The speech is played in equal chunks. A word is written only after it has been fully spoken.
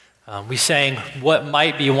We sang what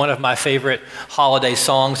might be one of my favorite holiday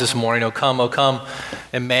songs this morning, O Come,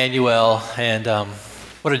 Emmanuel. And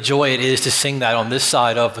what a joy it is to sing that on this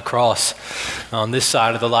side of the cross, on this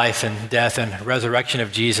side of the life and death and resurrection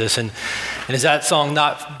of Jesus. And has that song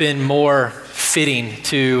not been more fitting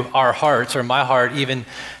to our hearts, or my heart, even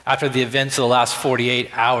after the events of the last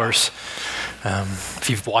 48 hours? If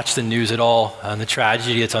you've watched the news at all, the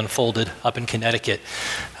tragedy that's unfolded up in Connecticut.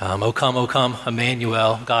 O come,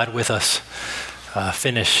 Emmanuel, God with us.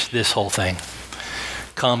 Finish this whole thing.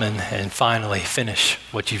 Come and finally finish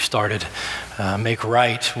what you've started. Make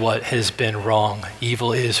right what has been wrong.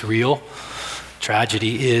 Evil is real.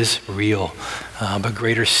 Tragedy is real. But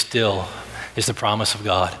greater still is the promise of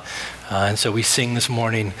God. And so we sing this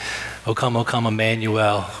morning, O come,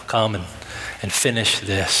 Emmanuel, come and finish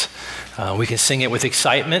this. We can sing it with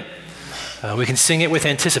excitement. We can sing it with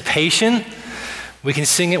anticipation. We can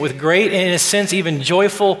sing it with great, and in a sense, even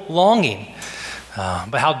joyful longing.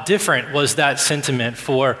 But how different was that sentiment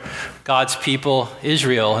for God's people,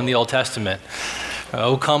 Israel, in the Old Testament?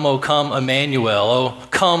 O come, Emmanuel. Oh,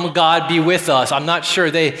 come, God be with us. I'm not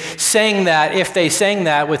sure they sang that, if they sang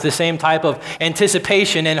that with the same type of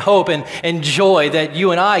anticipation and hope and joy that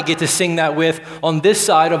you and I get to sing that with on this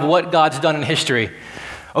side of what God's done in history.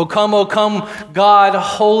 O come, God,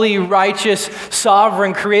 holy, righteous,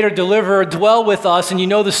 sovereign, creator, deliverer, dwell with us. And you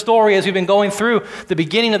know the story as we've been going through the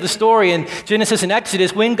beginning of the story in Genesis and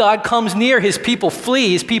Exodus. When God comes near, his people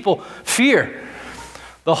flee, his people fear.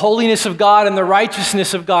 The holiness of God and the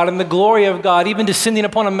righteousness of God and the glory of God, even descending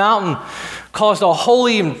upon a mountain, caused a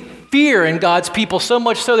holy fear in God's people, so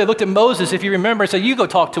much so they looked at Moses, if you remember, and said, you go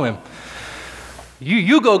talk to him.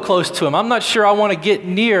 You go close to him. I'm not sure I want to get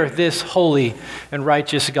near this holy and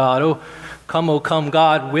righteous God. O come,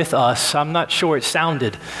 God with us. I'm not sure it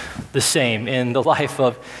sounded the same in the life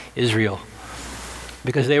of Israel,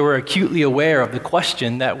 because they were acutely aware of the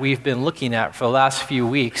question that we've been looking at for the last few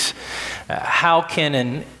weeks. How can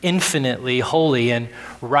an infinitely holy and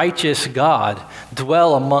righteous God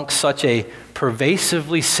dwell amongst such a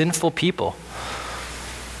pervasively sinful people?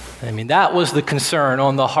 I mean, that was the concern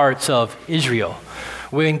on the hearts of Israel.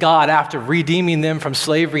 When God, after redeeming them from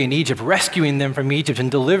slavery in Egypt, rescuing them from Egypt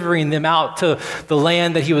and delivering them out to the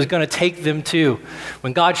land that he was going to take them to,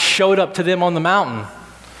 when God showed up to them on the mountain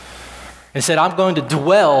and said, I'm going to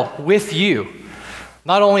dwell with you.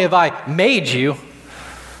 Not only have I made you,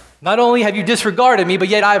 not only have you disregarded me, but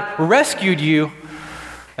yet I've rescued you.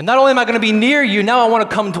 And not only am I going to be near you, now I want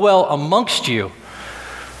to come dwell amongst you.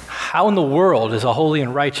 How in the world is a holy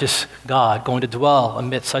and righteous God going to dwell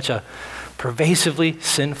amidst such a pervasively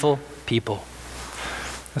sinful people?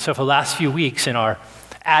 And so for the last few weeks in our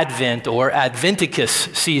Advent or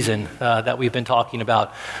Adventicus season that we've been talking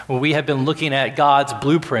about, we have been looking at God's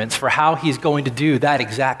blueprints for how he's going to do that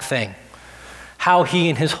exact thing. How he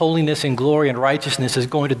in his holiness and glory and righteousness is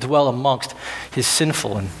going to dwell amongst his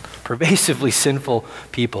sinful and pervasively sinful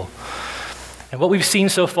people. And what we've seen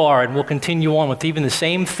so far, and we'll continue on with even the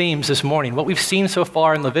same themes this morning, what we've seen so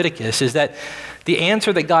far in Leviticus is that the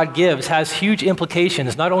answer that God gives has huge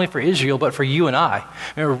implications, not only for Israel, but for you and I.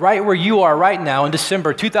 And right where you are right now in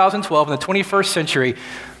December 2012, in the 21st century,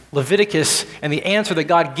 Leviticus and the answer that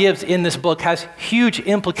God gives in this book has huge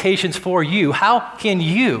implications for you. How can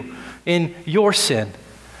you, in your sin,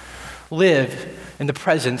 live in the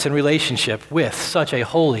presence and relationship with such a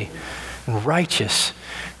holy and righteous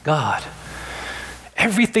God?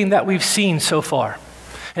 Everything that we've seen so far,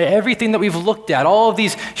 everything that we've looked at, all of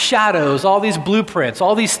these shadows, all these blueprints,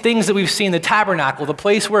 all these things that we've seen, the tabernacle, the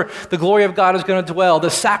place where the glory of God is going to dwell, the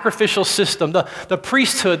sacrificial system, the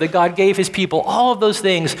priesthood that God gave his people, all of those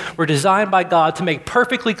things were designed by God to make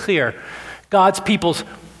perfectly clear God's people's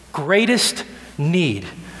greatest need,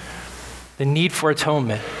 the need for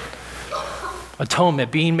atonement.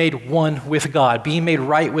 Atonement, being made one with God, being made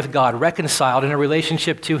right with God, reconciled in a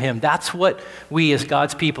relationship to him. That's what we as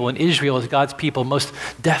God's people and Israel as God's people most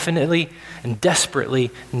definitely and desperately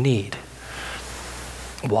need.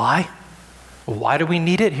 Why? Why do we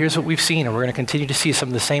need it? Here's what we've seen, and we're going to continue to see some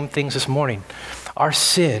of the same things this morning. Our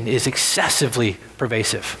sin is excessively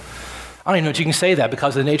pervasive. I don't even know if you can say that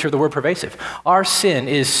because of the nature of the word pervasive. Our sin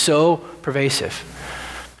is so pervasive.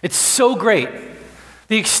 It's so great.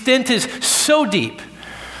 The extent is so deep.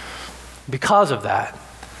 Because of that,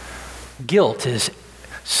 guilt is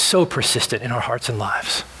so persistent in our hearts and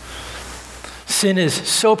lives. Sin is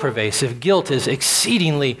so pervasive. Guilt is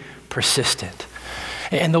exceedingly persistent.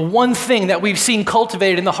 And the one thing that we've seen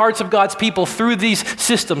cultivated in the hearts of God's people through these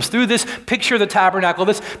systems, through this picture of the tabernacle,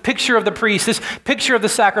 this picture of the priest, this picture of the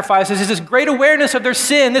sacrifices, is this great awareness of their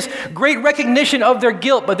sin, this great recognition of their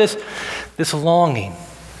guilt, but this longing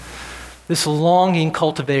this longing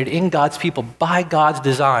cultivated in God's people by God's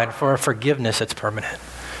design for a forgiveness that's permanent.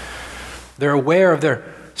 They're aware of their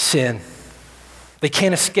sin. They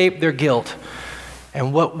can't escape their guilt.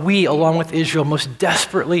 And what we, along with Israel, most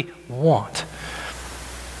desperately want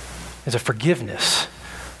is a forgiveness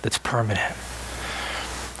that's permanent.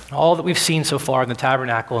 All that we've seen so far in the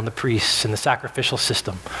tabernacle and the priests and the sacrificial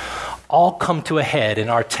system all come to a head in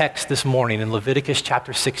our text this morning in Leviticus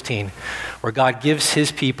chapter 16, where God gives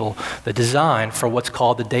his people the design for what's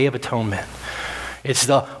called the Day of Atonement. It's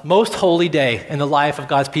the most holy day in the life of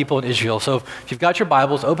God's people in Israel. So if you've got your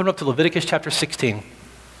Bibles, open up to Leviticus chapter 16.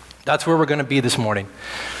 That's where we're going to be this morning.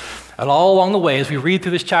 And all along the way, as we read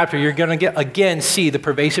through this chapter, you're going to again see the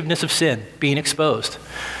pervasiveness of sin being exposed.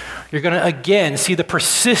 You're going to again see the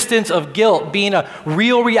persistence of guilt being a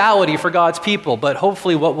real reality for God's people. But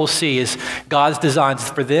hopefully what we'll see is God's designs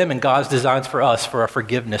for them and God's designs for us for a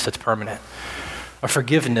forgiveness that's permanent. A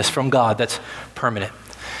forgiveness from God that's permanent.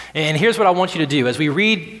 And here's what I want you to do. As we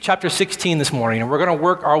read chapter 16 this morning, and we're going to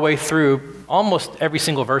work our way through almost every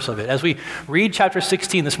single verse of it. As we read chapter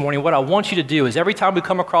 16 this morning, what I want you to do is every time we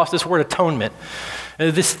come across this word atonement,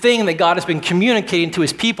 this thing that God has been communicating to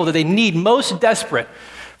his people that they need most desperate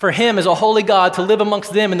for him as a holy God to live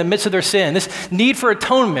amongst them in the midst of their sin, this need for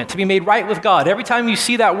atonement to be made right with God. Every time you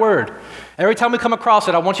see that word, every time we come across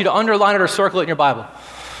it, I want you to underline it or circle it in your Bible.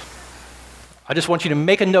 I just want you to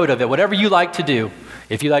make a note of it, whatever you like to do.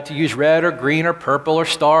 If you like to use red or green or purple or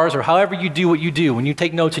stars or however you do what you do when you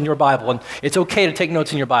take notes in your Bible, and it's okay to take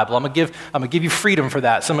notes in your Bible. I'm gonna give you freedom for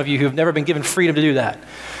that. Some of you who have never been given freedom to do that.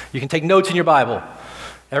 You can take notes in your Bible.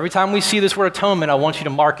 Every time we see this word atonement, I want you to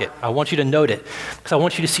mark it. I want you to note it because I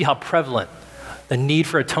want you to see how prevalent the need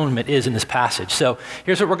for atonement is in this passage. So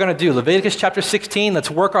here's what we're going to do. Leviticus chapter 16, let's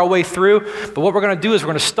work our way through. But what we're going to do is we're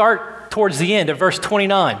going to start towards the end of verse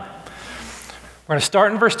 29. We're going to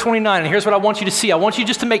start in verse 29, and here's what I want you to see. I want you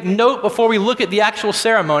just to make note before we look at the actual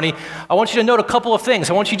ceremony. I want you to note a couple of things.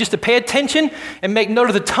 I want you just to pay attention and make note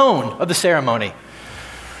of the tone of the ceremony.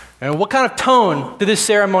 And what kind of tone did this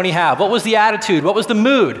ceremony have? What was the attitude? What was the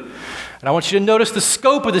mood? And I want you to notice the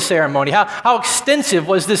scope of the ceremony. How extensive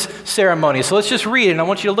was this ceremony? So let's just read it, and I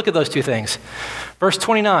want you to look at those two things. Verse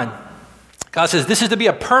 29, God says, "This is to be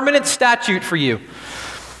a permanent statute for you.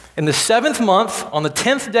 In the 7th month, on the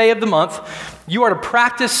 10th day of the month, you are to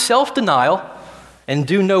practice self-denial and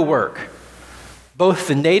do no work, both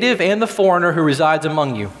the native and the foreigner who resides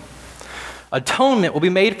among you. Atonement will be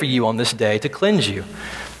made for you on this day to cleanse you,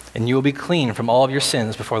 and you will be clean from all of your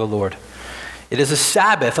sins before the Lord. It is a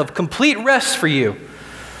Sabbath of complete rest for you,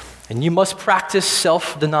 and you must practice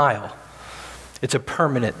self-denial. It's a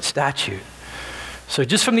permanent statute." So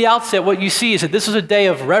just from the outset, what you see is that this is a day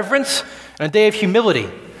of reverence and a day of humility.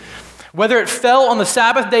 Whether it fell on the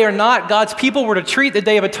Sabbath day or not, God's people were to treat the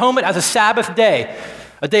Day of Atonement as a Sabbath day,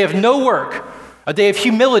 a day of no work, a day of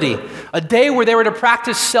humility, a day where they were to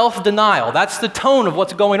practice self-denial. That's the tone of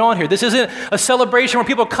what's going on here. This isn't a celebration where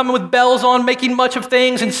people are coming with bells on, making much of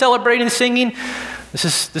things and celebrating and singing. This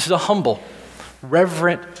is a humble,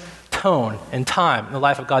 reverent tone and time in the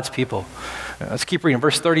life of God's people. Let's keep reading.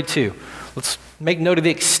 Verse 32. Let's make note of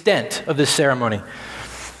the extent of this ceremony.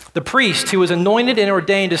 "The priest who was anointed and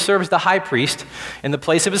ordained to serve as the high priest in the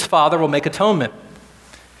place of his father will make atonement.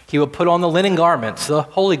 He will put on the linen garments, the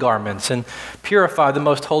holy garments, and purify the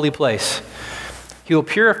most holy place. He will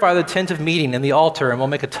purify the tent of meeting and the altar and will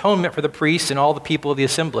make atonement for the priests and all the people of the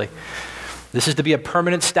assembly. This is to be a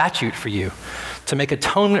permanent statute for you, to make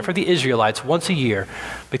atonement for the Israelites once a year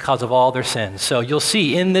because of all their sins." So you'll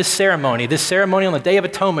see in this ceremony on the Day of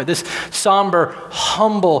Atonement, this somber,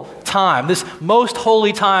 humble time, this most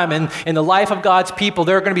holy time in the life of God's people,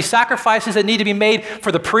 there are going to be sacrifices that need to be made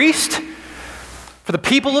for the priest, for the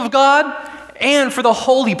people of God, and for the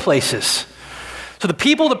holy places. So the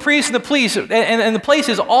people, the priests, and the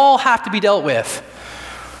places all have to be dealt with.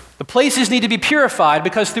 The places need to be purified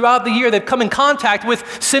because throughout the year they've come in contact with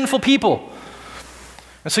sinful people.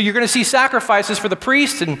 And so you're going to see sacrifices for the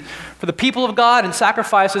priests and for the people of God and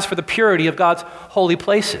sacrifices for the purity of God's holy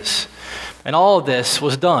places. And all of this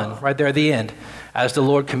was done right there at the end as the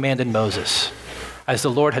Lord commanded Moses, as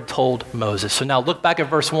the Lord had told Moses. So now look back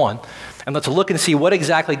at verse 1 and let's look and see what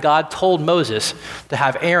exactly God told Moses to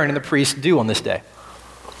have Aaron and the priests do on this day.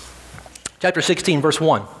 Chapter 16, verse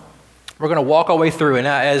 1. We're going to walk our way through, and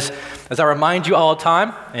as I remind you all the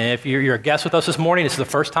time, and if you're a guest with us this morning, this is the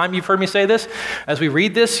first time you've heard me say this, as we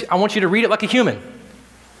read this, I want you to read it like a human.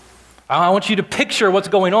 I want you to picture what's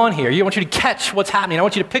going on here. I want you to catch what's happening. I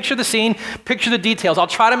want you to picture the scene, picture the details. I'll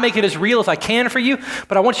try to make it as real as I can for you,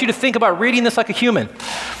 but I want you to think about reading this like a human.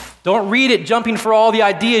 Don't read it jumping for all the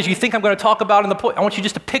ideas you think I'm going to talk about in the point. I want you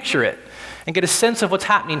just to picture it and get a sense of what's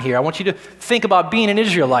happening here. I want you to think about being an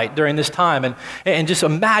Israelite during this time and just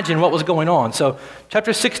imagine what was going on. So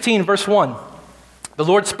chapter 16, verse 1. The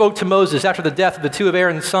Lord spoke to Moses after the death of the two of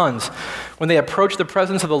Aaron's sons when they approached the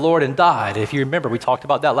presence of the Lord and died. If you remember, we talked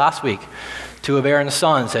about that last week. Two of Aaron's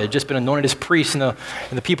sons had just been anointed as priests in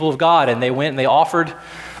the people of God, and they went and they offered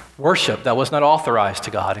worship that was not authorized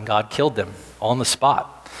to God, and God killed them on the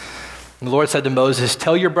spot. And the Lord said to Moses,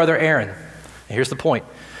 tell your brother Aaron, and here's the point,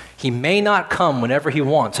 he may not come whenever he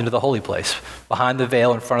wants into the holy place, behind the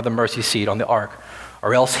veil in front of the mercy seat on the ark,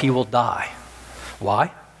 or else he will die.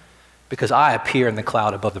 Why? Because I appear in the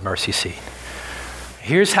cloud above the mercy seat.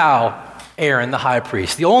 Here's how Aaron, the high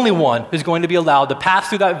priest, the only one who's going to be allowed to pass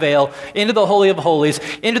through that veil into the Holy of Holies,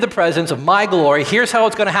 into the presence of my glory. Here's how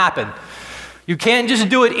it's going to happen. You can't just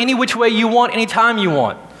do it any which way you want, anytime you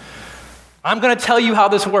want. I'm going to tell you how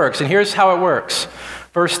this works, and here's how it works.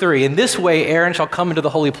 Verse 3, in this way Aaron shall come into the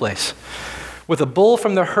holy place with a bull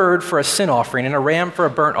from the herd for a sin offering and a ram for a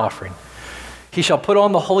burnt offering. He shall put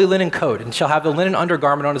on the holy linen coat and shall have the linen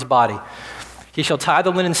undergarment on his body. He shall tie the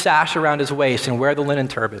linen sash around his waist and wear the linen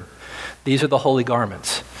turban. These are the holy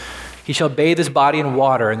garments. He shall bathe his body in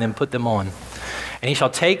water and then put them on. And he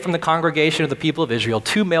shall take from the congregation of the people of Israel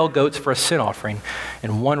 2 male goats for a sin offering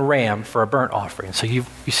and 1 ram for a burnt offering. So you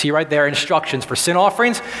see right there instructions for sin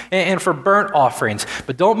offerings and for burnt offerings.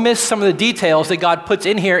 But don't miss some of the details that God puts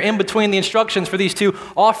in here in between the instructions for these 2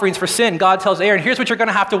 offerings for sin. God tells Aaron, here's what you're going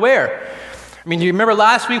to have to wear. I mean, you remember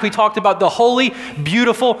last week we talked about the holy,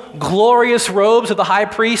 beautiful, glorious robes of the high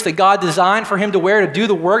priest that God designed for him to wear to do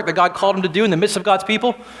the work that God called him to do in the midst of God's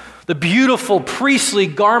people? The beautiful priestly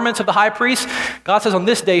garments of the high priest. God says on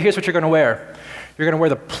this day, here's what you're going to wear. You're going to wear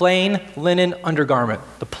the plain linen undergarment,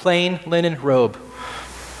 the plain linen robe,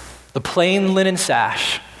 the plain linen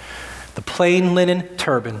sash, the plain linen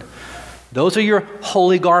turban. Those are your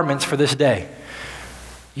holy garments for this day.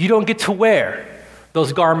 You don't get to wear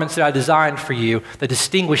those garments that I designed for you that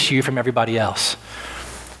distinguish you from everybody else.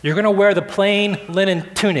 You're going to wear the plain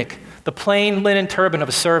linen tunic, the plain linen turban of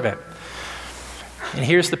a servant. And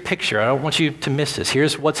here's the picture. I don't want you to miss this.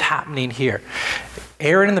 Here's what's happening here.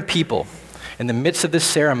 Aaron and the people, in the midst of this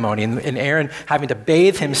ceremony, and Aaron having to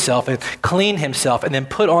bathe himself and clean himself and then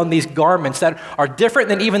put on these garments that are different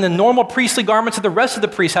than even the normal priestly garments that the rest of the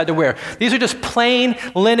priests had to wear. These are just plain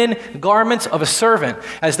linen garments of a servant.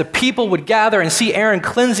 As the people would gather and see Aaron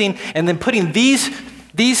cleansing and then putting these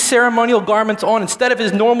ceremonial garments on instead of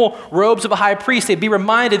his normal robes of a high priest, they'd be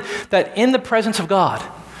reminded that in the presence of God,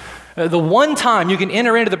 the one time you can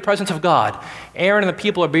enter into the presence of God, Aaron and the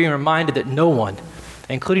people are being reminded that no one,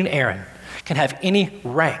 including Aaron, can have any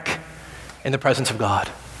rank in the presence of God.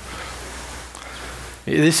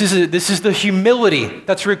 This is the humility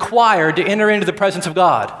that's required to enter into the presence of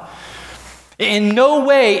God. In no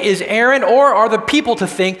way is Aaron or are the people to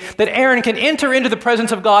think that Aaron can enter into the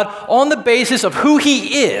presence of God on the basis of who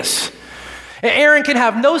he is. Aaron can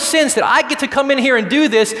have no sense that I get to come in here and do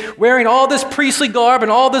this wearing all this priestly garb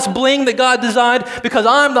and all this bling that God designed because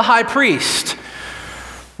I'm the high priest.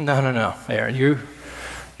 No, Aaron,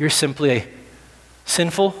 you're simply a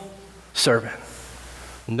sinful servant,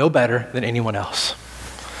 no better than anyone else.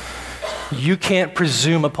 You can't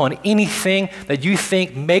presume upon anything that you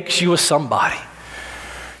think makes you a somebody.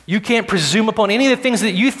 You can't presume upon any of the things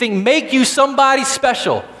that you think make you somebody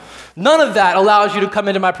special. None of that allows you to come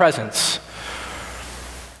into my presence.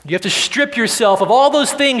 You have to strip yourself of all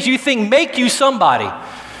those things you think make you somebody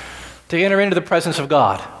to enter into the presence of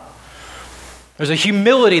God. There's a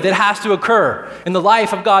humility that has to occur in the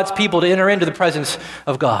life of God's people to enter into the presence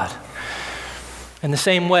of God. In the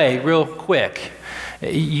same way, real quick,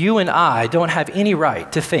 you and I don't have any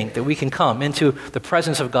right to think that we can come into the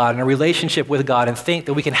presence of God in a relationship with God and think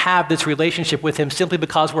that we can have this relationship with Him simply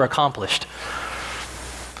because we're accomplished.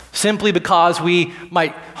 Simply because we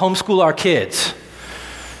might homeschool our kids.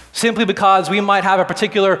 Simply because we might have a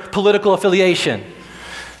particular political affiliation.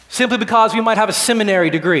 Simply because we might have a seminary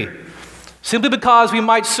degree. Simply because we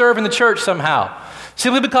might serve in the church somehow.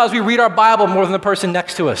 Simply because we read our Bible more than the person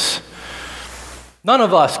next to us. None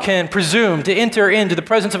of us can presume to enter into the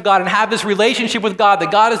presence of God and have this relationship with God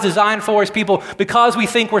that God has designed for His people because we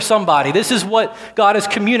think we're somebody. This is what God is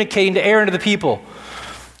communicating to Aaron and the people.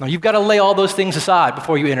 Now, you've got to lay all those things aside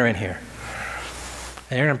before you enter in here.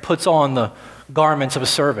 And Aaron puts on the garments of a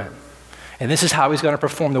servant. And this is how he's going to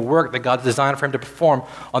perform the work that God's designed for him to perform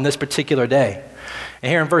on this particular day. And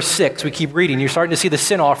here in verse 6, we keep reading. You're starting to see the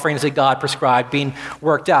sin offerings that God prescribed being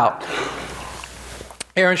worked out.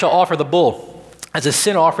 Aaron shall offer the bull as a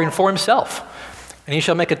sin offering for himself. and he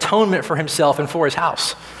shall make atonement for himself and for his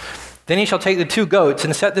house. Then he shall take the 2 goats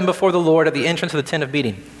and set them before the Lord at the entrance of the tent of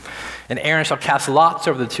meeting. And Aaron shall cast lots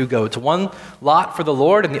over the 2 goats, one lot for the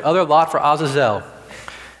Lord and the other lot for Azazel.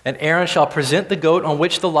 And Aaron shall present the goat on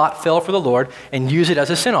which the lot fell for the Lord and use it as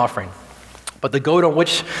a sin offering. But the goat on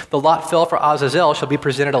which the lot fell for Azazel shall be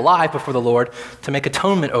presented alive before the Lord to make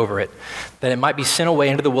atonement over it, that it might be sent away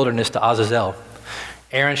into the wilderness to Azazel.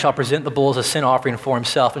 Aaron shall present the bull as a sin offering for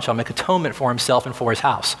himself and shall make atonement for himself and for his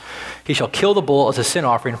house. He shall kill the bull as a sin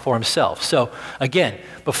offering for himself. So again,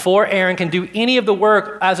 before Aaron can do any of the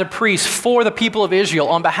work as a priest for the people of Israel,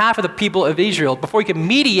 on behalf of the people of Israel, before he could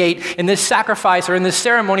mediate in this sacrifice or in this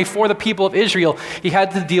ceremony for the people of Israel, he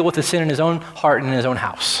had to deal with the sin in his own heart and in his own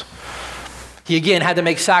house. He again had to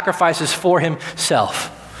make sacrifices for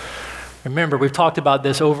himself. Remember, we've talked about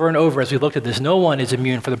this over and over as we looked at this. No one is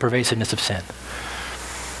immune from the pervasiveness of sin.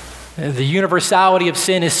 The universality of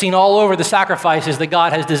sin is seen all over the sacrifices that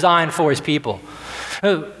God has designed for his people.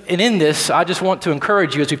 And in this, I just want to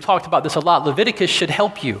encourage you, as we've talked about this a lot, Leviticus should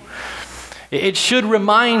help you. It should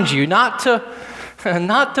remind you not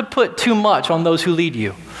to put too much on those who lead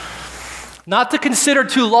you, not to consider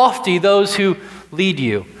too lofty those who lead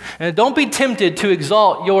you. And don't be tempted to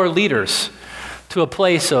exalt your leaders to a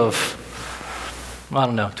place to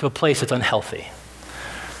a place that's unhealthy.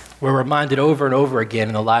 We're reminded over and over again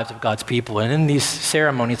in the lives of God's people and in these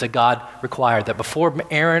ceremonies that God required that before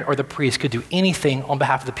Aaron or the priest could do anything on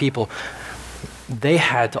behalf of the people, they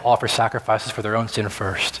had to offer sacrifices for their own sin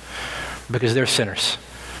first, because they're sinners,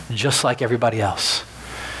 just like everybody else.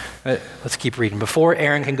 Let's keep reading. Before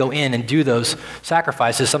Aaron can go in and do those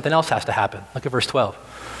sacrifices, something else has to happen. Look at verse 12.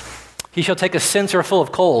 He shall take a censer full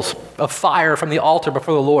of coals of fire from the altar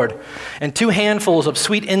before the Lord, and 2 handfuls of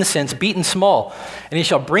sweet incense beaten small, and he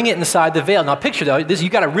shall bring it inside the veil. Now picture this, you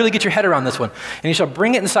got to really get your head around this one. And he shall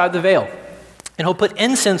bring it inside the veil, and he'll put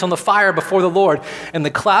incense on the fire before the Lord, and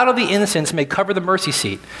the cloud of the incense may cover the mercy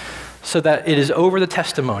seat, so that it is over the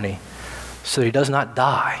testimony, so that he does not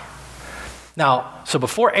die. Now, so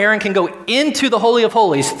before Aaron can go into the Holy of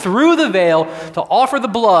Holies through the veil to offer the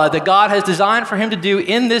blood that God has designed for him to do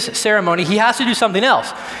in this ceremony, he has to do something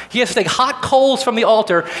else. He has to take hot coals from the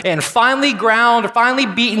altar and finely ground or finely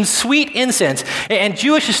beaten sweet incense. And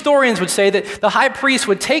Jewish historians would say that the high priest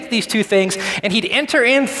would take these 2 things and he'd enter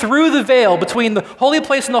in through the veil between the holy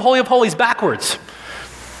place and the Holy of Holies backwards.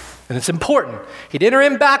 And it's important. He'd enter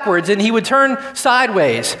in backwards and he would turn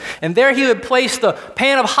sideways. And there he would place the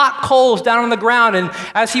pan of hot coals down on the ground. And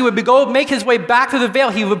as he would make his way back through the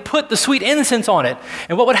veil, he would put the sweet incense on it.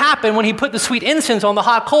 And what would happen when he put the sweet incense on the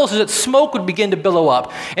hot coals is that smoke would begin to billow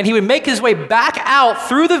up. And he would make his way back out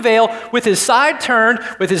through the veil with his side turned,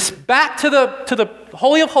 with his back to the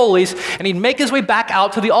Holy of Holies, and he'd make his way back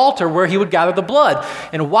out to the altar where he would gather the blood.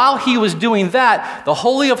 And while he was doing that, the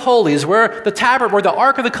Holy of Holies, where the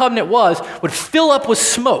Ark of the Covenant was, would fill up with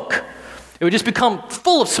smoke. It would just become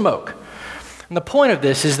full of smoke. And the point of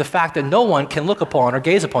this is the fact that no one can look upon or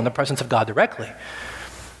gaze upon the presence of God directly.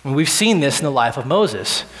 And we've seen this in the life of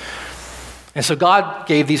Moses. And so God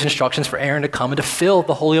gave these instructions for Aaron to come and to fill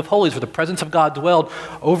the Holy of Holies where the presence of God dwelled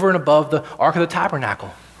over and above the Ark of the Tabernacle.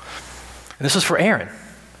 And this is for Aaron.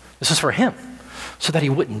 This is for him, so that he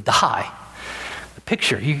wouldn't die. The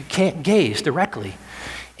picture, you can't gaze directly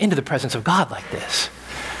into the presence of God like this.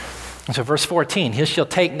 And so verse 14, he shall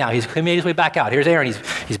take now, he's made his way back out. Here's Aaron,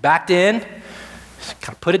 he's backed in, he's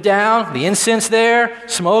kind of put it down, the incense there,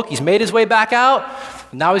 smoke, he's made his way back out.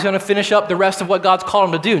 Now he's going to finish up the rest of what God's called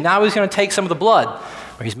him to do. Now he's going to take some of the blood.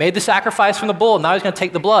 He's made the sacrifice from the bull, now he's going to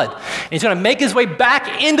take the blood. And he's going to make his way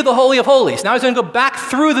back into the Holy of Holies. Now he's going to go back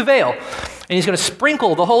through the veil. And he's going to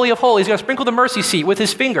sprinkle the Holy of Holies. He's going to sprinkle the mercy seat with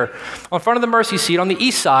his finger on front of the mercy seat on the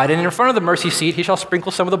east side. And in front of the mercy seat, he shall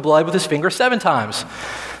sprinkle some of the blood with his finger 7 times.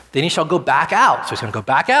 Then he shall go back out. So he's going to go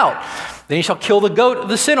back out. Then he shall kill the goat of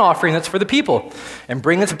the sin offering that's for the people and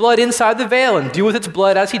bring its blood inside the veil and do with its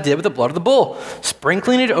blood as he did with the blood of the bull,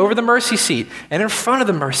 sprinkling it over the mercy seat and in front of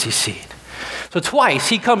the mercy seat. So twice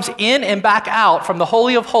he comes in and back out from the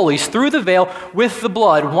Holy of Holies through the veil with the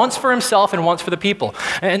blood, once for himself and once for the people.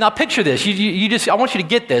 And now picture this. I want you to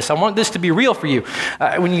get this. I want this to be real for you.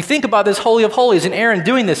 When you think about this Holy of Holies and Aaron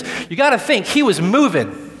doing this, you got to think he was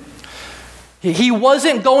moving. He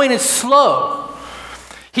wasn't going as slow.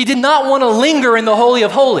 He did not want to linger in the Holy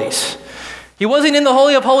of Holies. He wasn't in the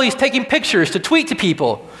Holy of Holies taking pictures to tweet to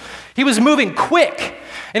people. He was moving quick.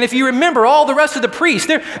 And if you remember, all the rest of the priests,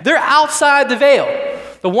 they're outside the veil.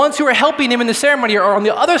 The ones who are helping him in the ceremony are on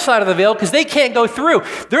the other side of the veil because they can't go through.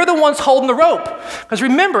 They're the ones holding the rope. Because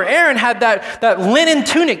remember, Aaron had that linen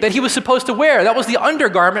tunic that he was supposed to wear. That was the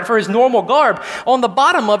undergarment for his normal garb. On the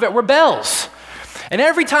bottom of it were bells. And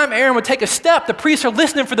every time Aaron would take a step, the priests are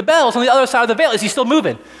listening for the bells on the other side of the veil. Is he still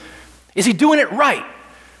moving? Is he doing it right?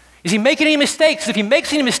 Is he making any mistakes? If he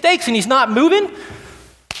makes any mistakes and he's not moving,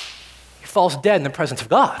 he falls dead in the presence of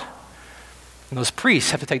God. And those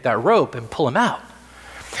priests have to take that rope and pull him out.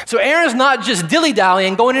 So Aaron's not just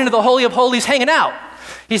dilly-dallying, going into the Holy of Holies, hanging out.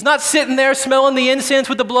 He's not sitting there smelling the incense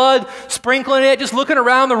with the blood, sprinkling it, just looking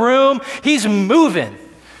around the room. He's moving.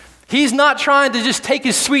 He's not trying to just take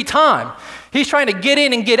his sweet time. He's trying to get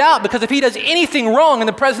in and get out, because if he does anything wrong in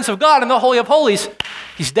the presence of God in the Holy of Holies,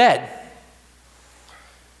 he's dead.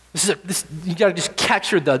 You got to just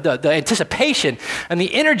capture the anticipation and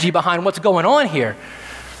the energy behind what's going on here.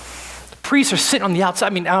 The priests are sitting on the outside. I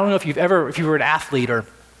mean, I don't know if you were an athlete, or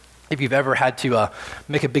if you've ever had to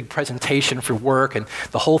make a big presentation for work and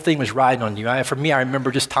the whole thing was riding on you. For me, I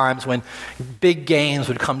remember just times when big games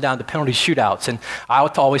would come down to penalty shootouts, and I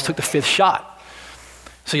always took the fifth shot.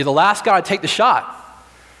 So you're the last guy to take the shot.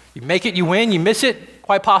 You make it, you win. You miss it,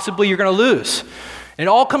 quite possibly you're going to lose. And it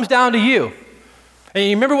all comes down to you. And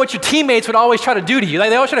you remember what your teammates would always try to do to you.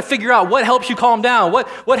 They always try to figure out what helps you calm down,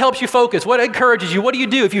 what helps you focus, what encourages you. What do you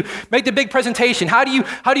do if you make the big presentation? How do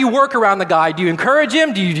you work around the guy? Do you encourage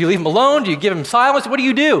him? Do you leave him alone? Do you give him silence? What do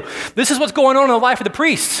you do? This is what's going on in the life of the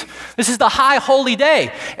priests. This is the high holy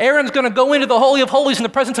day. Aaron's going to go into the Holy of Holies in the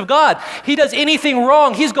presence of God. He does anything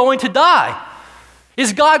wrong, he's going to die.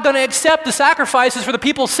 Is God going to accept the sacrifices for the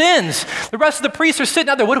people's sins? The rest of the priests are sitting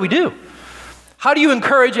out there. What do we do? How do you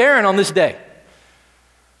encourage Aaron on this day?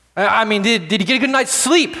 I mean, did he get a good night's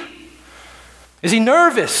sleep? Is he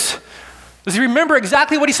nervous? Does he remember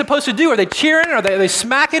exactly what he's supposed to do? Are they cheering? Are they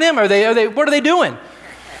smacking him? What are they doing?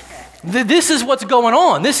 This is what's going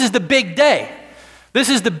on. This is the big day. This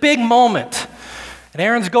is the big moment. And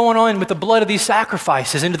Aaron's going on with the blood of these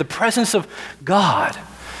sacrifices into the presence of God.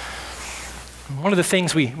 One of the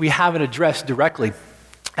things we haven't addressed directly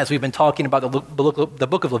as we've been talking about the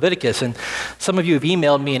book of Leviticus, and some of you have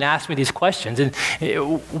emailed me and asked me these questions, and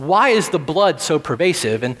why is the blood so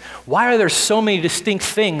pervasive, and why are there so many distinct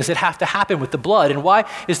things that have to happen with the blood, and why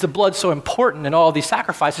is the blood so important in all these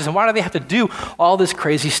sacrifices, and why do they have to do all this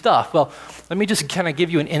crazy stuff? Well, let me just kind of give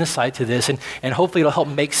you an insight to this, and hopefully it'll help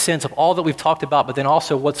make sense of all that we've talked about, but then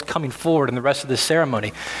also what's coming forward in the rest of this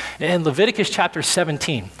ceremony. In Leviticus chapter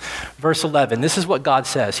 17, verse 11, this is what God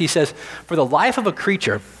says. He says, "For the life of a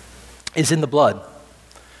creature is in the blood,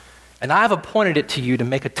 and I have appointed it to you to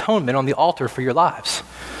make atonement on the altar for your lives,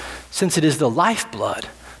 since it is the lifeblood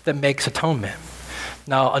that makes atonement."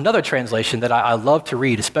 Now, another translation that I love to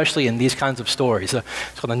read, especially in these kinds of stories,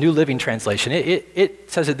 it's called the New Living Translation.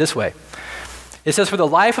 It says it this way. It says, "For the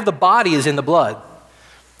life of the body is in the blood.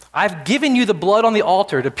 I've given you the blood on the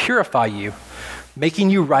altar to purify you, making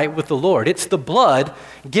you right with the Lord." It's the blood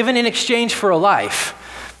given in exchange for a life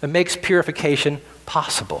that makes purification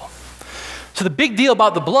possible. So the big deal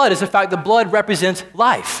about the blood is the fact that blood represents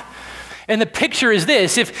life. And the picture is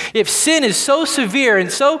this: if sin is so severe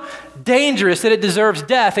and so dangerous that it deserves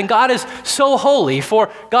death, and God is so holy, for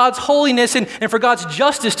God's holiness and for God's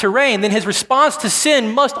justice to reign, then his response to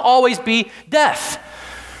sin must always be death.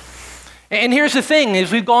 And here's the thing,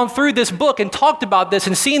 as we've gone through this book and talked about this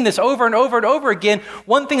and seen this over and over and over again,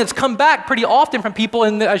 one thing that's come back pretty often from people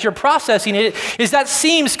as you're processing it is that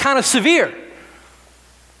seems kind of severe.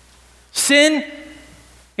 Sin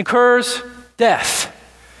incurs death.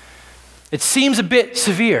 It seems a bit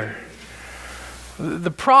severe.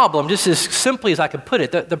 The problem, just as simply as I could put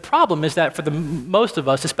it, the problem is that for the most of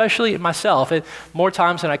us, especially myself, more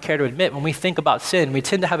times than I care to admit, when we think about sin, we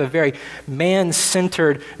tend to have a very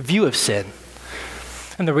man-centered view of sin.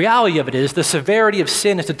 And the reality of it is the severity of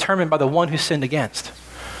sin is determined by the one who sinned against.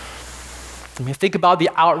 I mean, think about the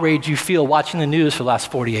outrage you feel watching the news for the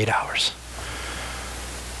last 48 hours.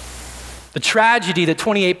 The tragedy that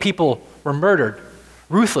 28 people were murdered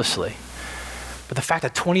ruthlessly, but the fact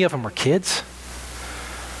that 20 of them were kids.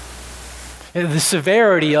 And the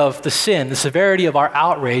severity of the sin, the severity of our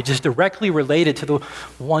outrage is directly related to the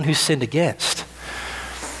one who sinned against.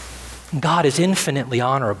 God is infinitely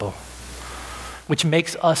honorable, which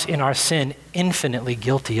makes us in our sin infinitely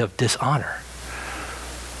guilty of dishonor.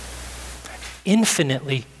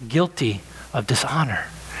 Infinitely guilty of dishonor,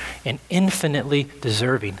 and infinitely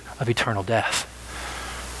deserving of eternal death.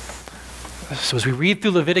 So as we read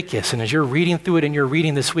through Leviticus, and as you're reading through it and you're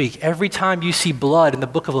reading this week, every time you see blood in the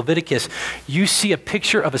book of Leviticus, you see a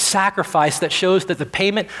picture of a sacrifice that shows that the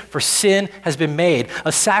payment for sin has been made.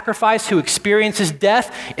 A sacrifice who experiences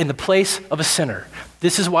death in the place of a sinner.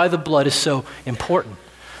 This is why the blood is so important.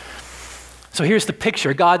 So here's the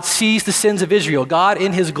picture. God sees the sins of Israel. God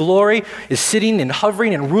in his glory is sitting and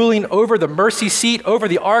hovering and ruling over the mercy seat, over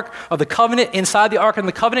the Ark of the Covenant. Inside the Ark of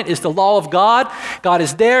the Covenant is the law of God. God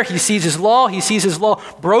is there. He sees his law. He sees his law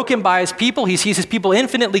broken by his people. He sees his people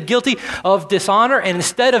infinitely guilty of dishonor. And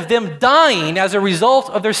instead of them dying as a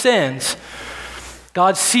result of their sins,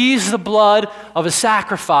 God sees the blood of a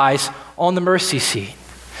sacrifice on the mercy seat.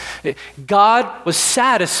 God was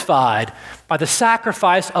satisfied by the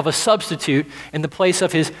sacrifice of a substitute in the place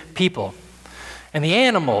of his people. And the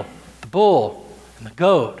animal, the bull, and the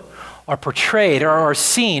goat are portrayed or are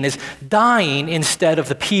seen as dying instead of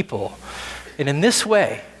the people. And in this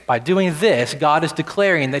way, by doing this, God is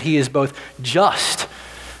declaring that he is both just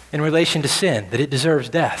in relation to sin, that it deserves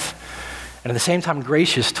death, and at the same time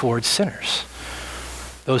gracious towards sinners,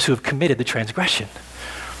 those who have committed the transgression.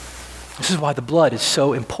 This is why the blood is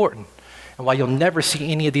so important, and why you'll never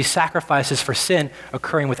see any of these sacrifices for sin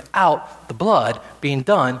occurring without the blood being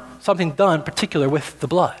done, something done particular with the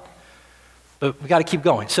blood. But we got to keep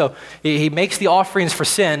going. So he makes the offerings for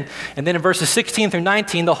sin, and then in verses 16 through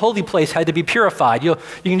 19, the holy place had to be purified. You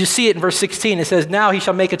can just see it in verse 16. It says, now he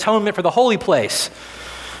shall make atonement for the holy place.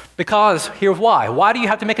 Because here's why. Why do you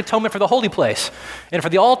have to make atonement for the holy place? And for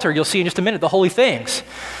the altar, you'll see in just a minute, the holy things.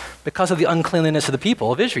 Because of the uncleanliness of the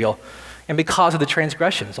people of Israel, and because of the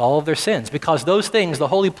transgressions, all of their sins. Because those things, the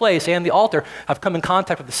holy place and the altar, have come in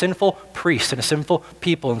contact with the sinful priest and a sinful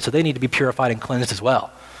people, and so they need to be purified and cleansed as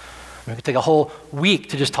well. We could take a whole week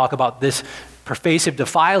to just talk about this pervasive,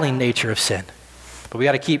 defiling nature of sin. But we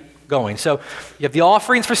got to keep going. So you have the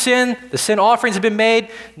offerings for sin. The sin offerings have been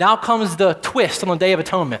made. Now comes the twist on the Day of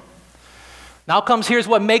Atonement. Now comes, here's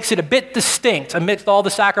what makes it a bit distinct amidst all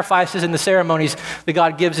the sacrifices and the ceremonies that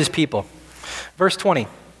God gives his people. Verse 20.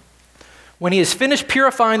 When he has finished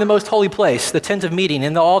purifying the most holy place, the tent of meeting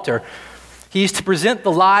and the altar, he is to present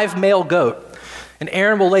the live male goat. And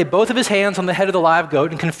Aaron will lay both of his hands on the head of the live goat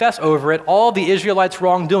and confess over it all the Israelites'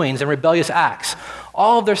 wrongdoings and rebellious acts,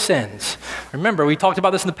 all of their sins. Remember, we talked about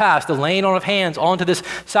this in the past. The laying on of hands onto this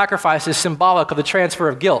sacrifice is symbolic of the transfer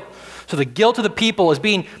of guilt. So the guilt of the people is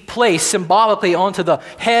being placed symbolically onto the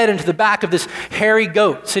head and to the back of this hairy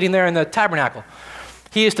goat sitting there in the tabernacle.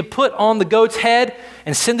 He is to put on the goat's head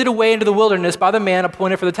and send it away into the wilderness by the man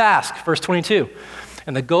appointed for the task. Verse 22.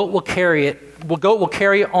 And the goat will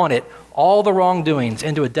carry on it all the wrongdoings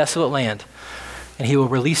into a desolate land, and he will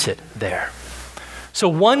release it there. So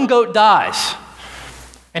one goat dies,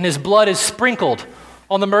 and his blood is sprinkled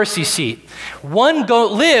on the mercy seat. One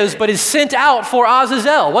goat lives, but is sent out for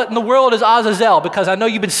Azazel. What in the world is Azazel? Because I know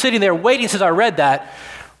you've been sitting there waiting since I read that.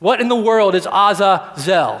 What in the world is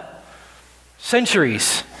Azazel?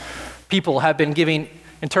 Centuries, people have been giving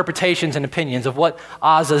interpretations and opinions of what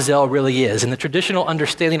Azazel really is. And the traditional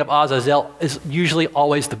understanding of Azazel is usually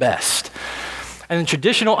always the best. And the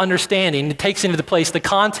traditional understanding, it takes into place the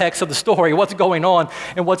context of the story, what's going on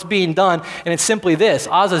and what's being done. And it's simply this.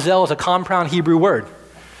 Azazel is a compound Hebrew word.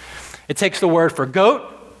 It takes the word for goat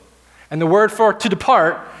and the word for to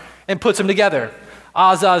depart and puts them together.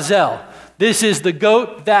 Azazel. This is the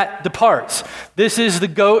goat that departs. This is the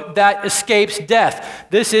goat that escapes death.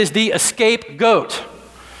 This is the escape goat.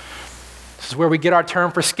 This is where we get our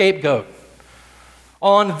term for scapegoat.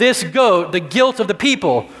 On this goat, the guilt of the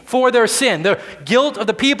people for their sin, the guilt of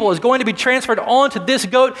the people is going to be transferred onto this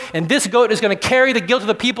goat, and this goat is going to carry the guilt of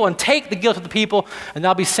the people and take the guilt of the people, and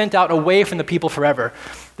they'll be sent out away from the people forever.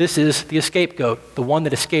 This is the scapegoat, the one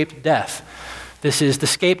that escaped death. This is the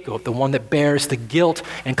scapegoat, the one that bears the guilt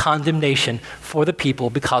and condemnation for the people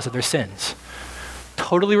because of their sins.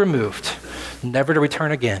 Totally removed, never to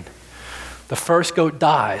return again. The first goat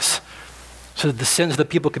dies so that the sins of the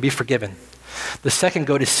people could be forgiven. The second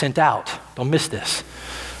goat is sent out, don't miss this,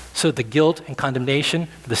 so that the guilt and condemnation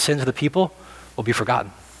for the sins of the people will be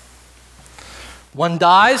forgotten. One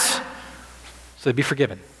dies so they'll be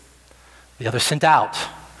forgiven. The other sent out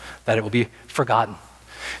that it will be forgotten.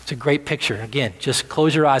 It's a great picture. Again, just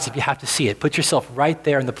close your eyes if you have to see it. Put yourself right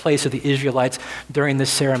there in the place of the Israelites during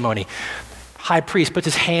this ceremony. High priest puts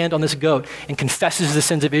his hand on this goat and confesses the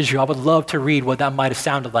sins of Israel. I would love to read what that might have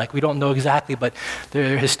sounded like. We don't know exactly, but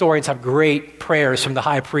the historians have great prayers from the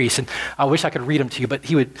high priest, and I wish I could read them to you, but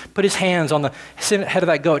he would put his hands on the head of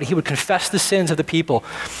that goat, and he would confess the sins of the people,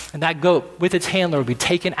 and that goat with its handler would be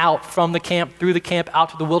taken out from the camp, through the camp,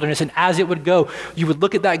 out to the wilderness, and as it would go, you would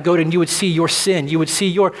look at that goat and you would see your sin, you would see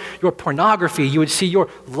your pornography, you would see your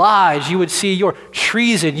lies, you would see your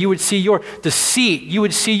treason, you would see your deceit, you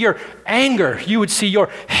would see your anger, you would see your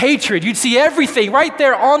hatred, you'd see everything right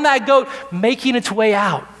there on that goat making its way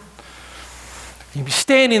out. You'd be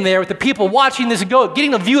standing there with the people watching this goat,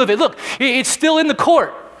 getting a view of it. Look, it's still in the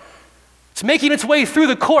court. It's making its way through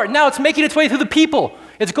the court. Now it's making its way through the people.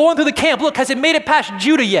 It's going through the camp. Look, has it made it past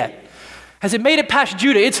Judah yet? Has it made it past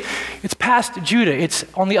Judah? It's past Judah. It's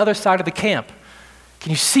on the other side of the camp. Can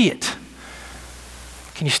you see it?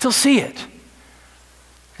 Can you still see it?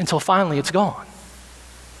 Until finally it's gone.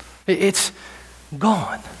 It's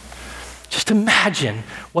gone. Just imagine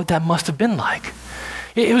what that must have been like.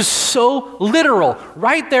 It was so literal.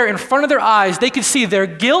 Right there in front of their eyes, they could see their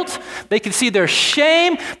guilt, they could see their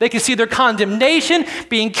shame, they could see their condemnation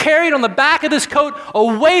being carried on the back of this coat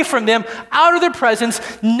away from them, out of their presence,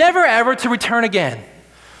 never ever to return again.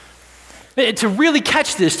 To really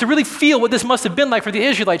catch this, to really feel what this must have been like for the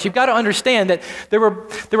Israelites, you've got to understand that there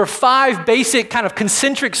were 5 basic kind of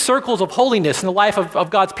concentric circles of holiness in the life of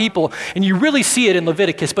God's people, and you really see it in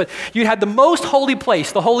Leviticus. But you had the most holy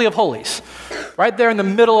place, the Holy of Holies, right there in the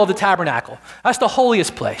middle of the tabernacle. That's the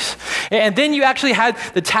holiest place. And then you actually had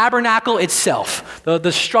the tabernacle itself,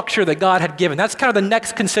 the structure that God had given. That's kind of the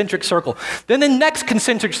next concentric circle. Then the next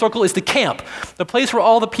concentric circle is the camp, the place where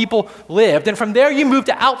all the people lived. And from there you move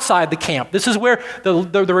to outside the camp. This is where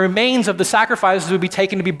the remains of the sacrifices would be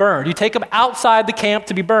taken to be burned. You take them outside the camp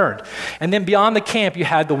to be burned. And then beyond the camp, you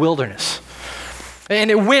had the wilderness.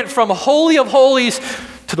 And it went from Holy of Holies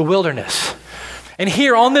to the wilderness. And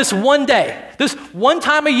here on this one day, this one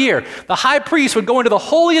time a year, the high priest would go into the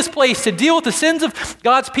holiest place to deal with the sins of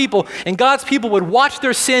God's people, and God's people would watch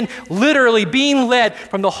their sin literally being led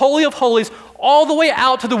from the Holy of Holies all the way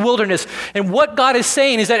out to the wilderness. And what God is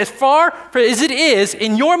saying is that as far as it is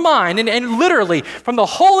in your mind, and literally from the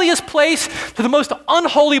holiest place to the most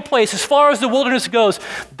unholy place, as far as the wilderness goes,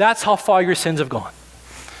 that's how far your sins have gone.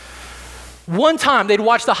 One time they'd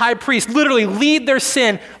watch the high priest literally lead their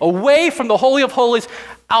sin away from the Holy of Holies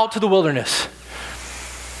out to the wilderness.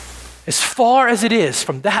 As far as it is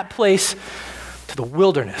from that place to the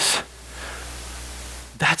wilderness,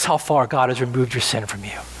 that's how far God has removed your sin from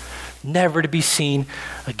you. Never to be seen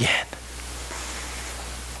again.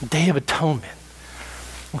 Day of Atonement.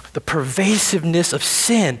 The pervasiveness of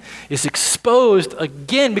sin is exposed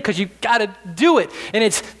again because you've got to do it, and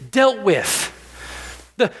it's dealt with.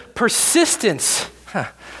 The persistence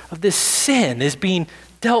of this sin is being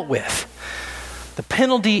dealt with. The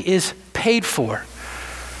penalty is paid for.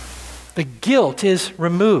 The guilt is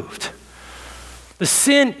removed. The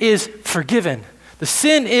sin is forgiven. The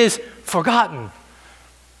sin is forgotten.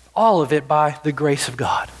 All of it by the grace of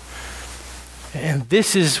God. And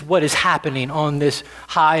this is what is happening on this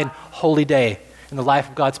high and holy day in the life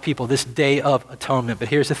of God's people, this day of atonement. But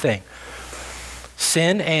here's the thing.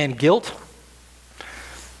 Sin and guilt,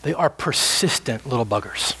 they are persistent little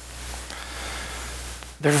buggers.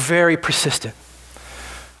 They're very persistent.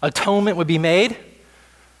 Atonement would be made,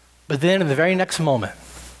 but then in the very next moment,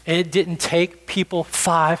 it didn't take people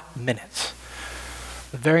 5 minutes.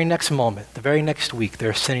 The very next moment, the very next week,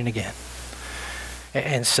 they're sinning again.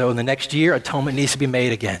 And so in the next year, atonement needs to be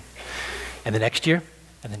made again. And the next year,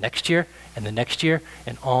 and the next year, and the next year,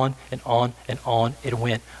 and on and on and on it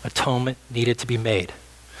went. Atonement needed to be made.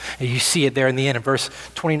 And you see it there in the end in verse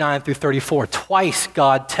 29 through 34. Twice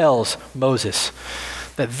God tells Moses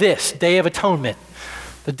that this day of atonement,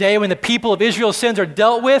 the day when the people of Israel's sins are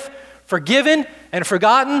dealt with, forgiven, and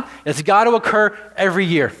forgotten, has got to occur every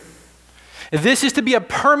year. This is to be a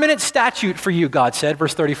permanent statute for you, God said,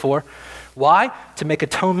 verse 34. Why? To make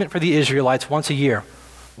atonement for the Israelites once a year.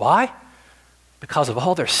 Why? Because of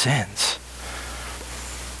all their sins.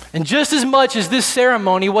 And just as much as this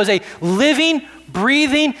ceremony was a living,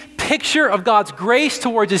 breathing picture of God's grace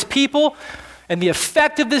towards his people, and the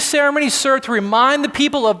effect of this ceremony served to remind the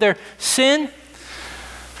people of their sin,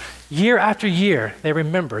 year after year, they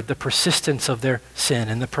remembered the persistence of their sin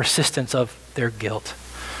and the persistence of their guilt.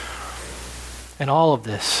 And all of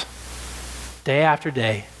this, day after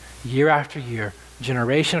day, year after year,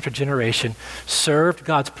 generation after generation, served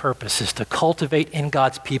God's purposes to cultivate in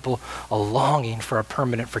God's people a longing for a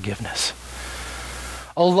permanent forgiveness.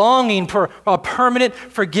 A longing for a permanent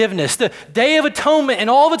forgiveness. The Day of Atonement in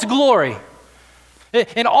all of its glory,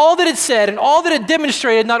 and all that it said and all that it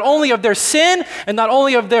demonstrated, not only of their sin and not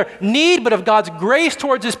only of their need, but of God's grace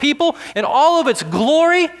towards his people, and all of its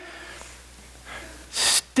glory,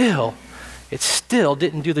 it still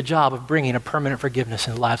didn't do the job of bringing a permanent forgiveness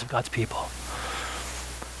in the lives of God's people.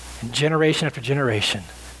 And generation after generation,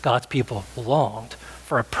 God's people longed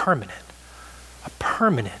for a permanent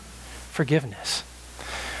forgiveness.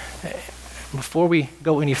 Before we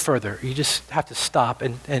go any further, you just have to stop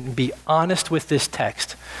and be honest with this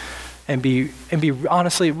text and be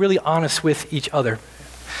honestly, really honest with each other.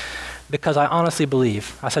 Because I honestly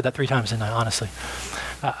believe, I said that 3 times, didn't I? Honestly.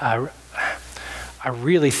 I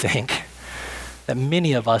really think that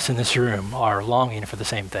many of us in this room are longing for the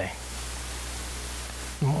same thing.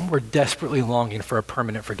 We're desperately longing for a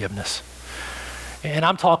permanent forgiveness. And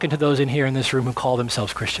I'm talking to those in here in this room who call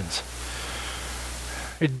themselves Christians.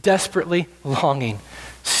 They're desperately longing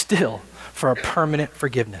still for a permanent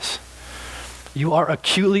forgiveness. You are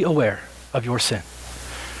acutely aware of your sin.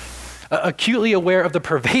 Acutely aware of the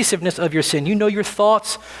pervasiveness of your sin. You know your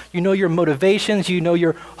thoughts, you know your motivations, you know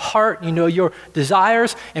your heart, you know your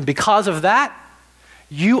desires, and because of that,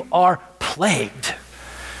 you are plagued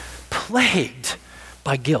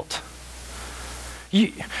by guilt.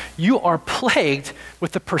 You are plagued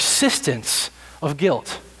with the persistence of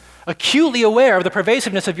guilt. Acutely aware of the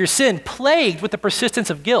pervasiveness of your sin, plagued with the persistence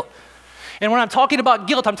of guilt. And when I'm talking about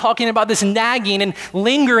guilt, I'm talking about this nagging and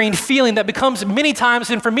lingering feeling that becomes many times,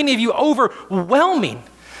 and for many of you, overwhelming.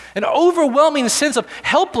 An overwhelming sense of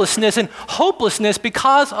helplessness and hopelessness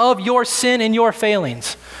because of your sin and your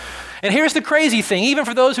failings. And here's the crazy thing, even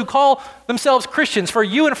for those who call themselves Christians, for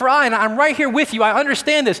you and for I, and I'm right here with you, I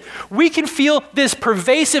understand this, we can feel this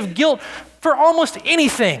pervasive guilt for almost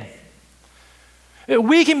anything.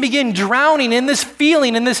 We can begin drowning in this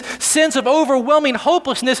feeling, in this sense of overwhelming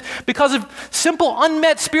hopelessness because of simple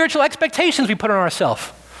unmet spiritual expectations we put on ourselves.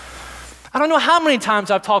 I don't know how many times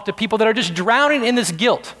I've talked to people that are just drowning in this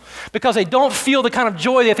guilt because they don't feel the kind of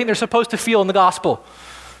joy they think they're supposed to feel in the gospel.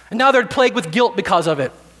 And now they're plagued with guilt because of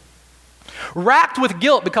it. Racked with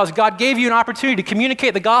guilt because God gave you an opportunity to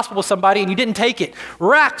communicate the gospel with somebody and you didn't take it.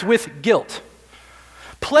 Racked with guilt.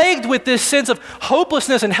 Plagued with this sense of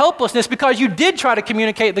hopelessness and helplessness because you did try to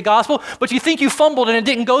communicate the gospel, but you think you fumbled and it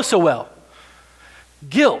didn't go so well.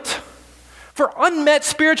 Guilt for unmet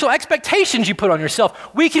spiritual expectations you put on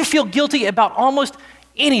yourself. We can feel guilty about almost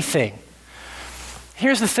anything.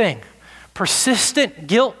 Here's the thing. Persistent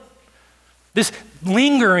guilt, this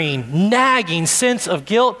lingering, nagging sense of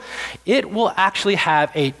guilt, it will actually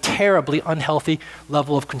have a terribly unhealthy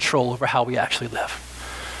level of control over how we actually live.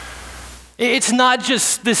 It's not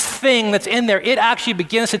just this thing that's in there. It actually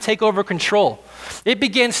begins to take over control. It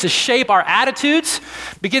begins to shape our attitudes,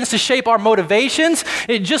 begins to shape our motivations.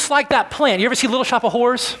 Just like that plant. You ever see Little Shop of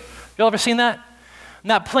Horrors? Y'all ever seen that? And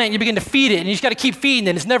that plant, you begin to feed it, and you just got to keep feeding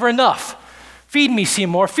it. It's never enough. Feed me,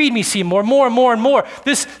 Seymour. Feed me, Seymour. More and more and more.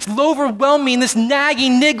 This overwhelming, this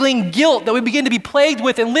nagging, niggling guilt that we begin to be plagued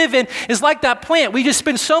with and live in is like that plant. We just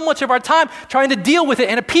spend so much of our time trying to deal with it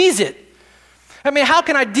and appease it. I mean, how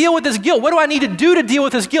can I deal with this guilt? What do I need to do to deal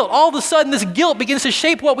with this guilt? All of a sudden, this guilt begins to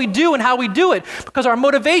shape what we do and how we do it because our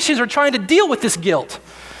motivations are trying to deal with this guilt,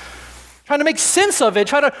 trying to make sense of it,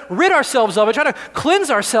 try to rid ourselves of it, try to cleanse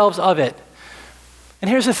ourselves of it. And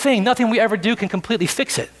here's the thing, nothing we ever do can completely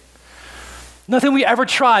fix it. Nothing we ever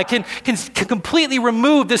try can completely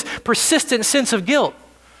remove this persistent sense of guilt.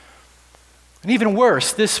 And even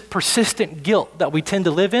worse, this persistent guilt that we tend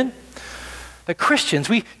to live in, that Christians,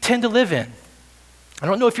 we tend to live in. I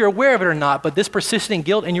don't know if you're aware of it or not, but this persistent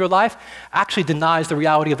guilt in your life actually denies the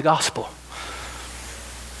reality of the gospel.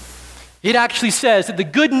 It actually says that the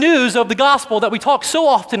good news of the gospel that we talk so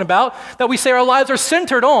often about, that we say our lives are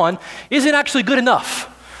centered on, isn't actually good enough.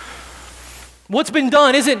 What's been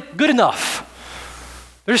done isn't good enough.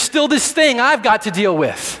 There's still this thing I've got to deal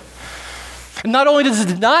with. And not only does it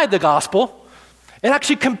deny the gospel, it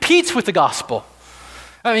actually competes with the gospel.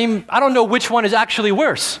 I mean, I don't know which one is actually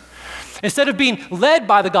worse. Instead of being led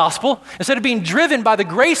by the gospel, instead of being driven by the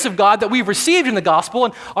grace of God that we've received in the gospel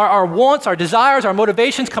and our wants, our desires, our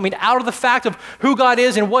motivations coming out of the fact of who God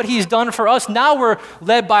is and what he's done for us, now we're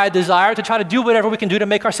led by a desire to try to do whatever we can do to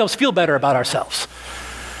make ourselves feel better about ourselves.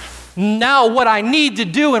 Now what I need to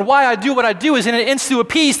do and why I do what I do is in an instant to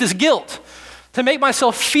appease this guilt, to make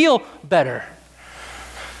myself feel better.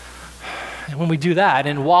 And when we do that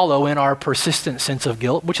and wallow in our persistent sense of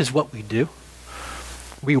guilt, which is what we do,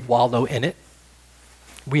 we wallow in it.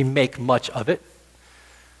 We make much of it.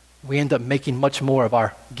 We end up making much more of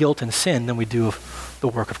our guilt and sin than we do of the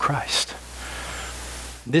work of Christ.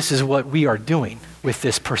 This is what we are doing with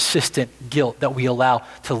this persistent guilt that we allow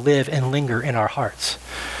to live and linger in our hearts.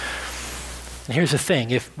 And here's the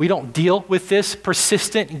thing, if we don't deal with this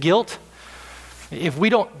persistent guilt, if we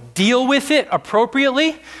don't deal with it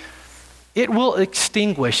appropriately, it will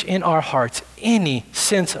extinguish in our hearts any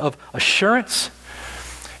sense of assurance,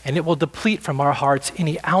 and it will deplete from our hearts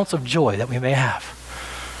any ounce of joy that we may have.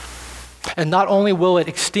 And not only will it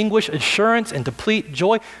extinguish assurance and deplete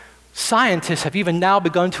joy, scientists have even now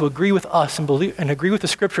begun to agree with us and agree with the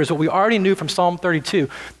scriptures, what we already knew from Psalm 32.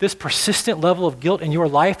 This persistent level of guilt in your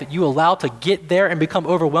life that you allow to get there and become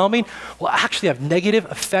overwhelming will actually have negative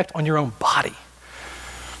effect on your own body.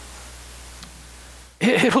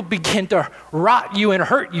 It'll begin to rot you and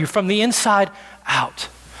hurt you from the inside out.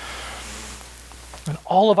 And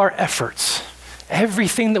all of our efforts,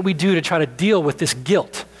 everything that we do to try to deal with this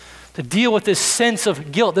guilt, to deal with this sense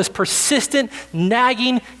of guilt, this persistent,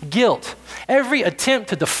 nagging guilt, every attempt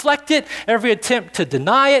to deflect it, every attempt to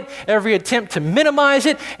deny it, every attempt to minimize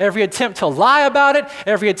it, every attempt to lie about it,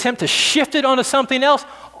 every attempt to shift it onto something else,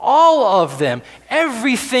 all of them,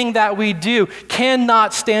 everything that we do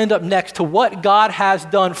cannot stand up next to what God has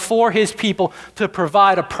done for his people to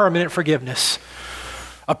provide a permanent forgiveness.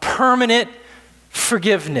 A permanent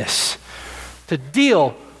forgiveness to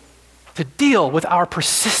deal with our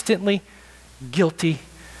persistently guilty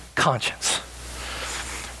conscience.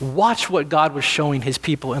 Watch what God was showing his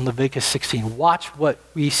people in Leviticus 16. Watch what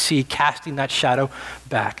we see casting that shadow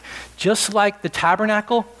back. Just like the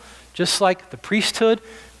tabernacle, just like the priesthood,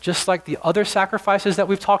 just like the other sacrifices that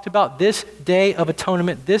we've talked about, this Day of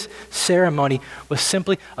Atonement, this ceremony was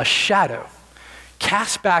simply a shadow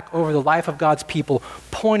cast back over the life of God's people,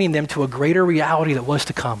 pointing them to a greater reality that was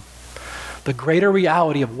to come. The greater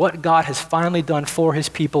reality of what God has finally done for his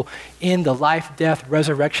people in the life, death,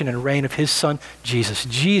 resurrection, and reign of his son, Jesus.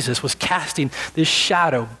 Jesus was casting this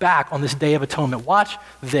shadow back on this Day of Atonement. Watch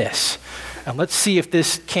this, and let's see if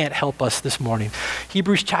this can't help us this morning.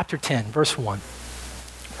 Hebrews chapter 10, verse 1.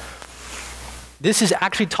 This is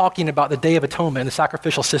actually talking about the Day of Atonement and the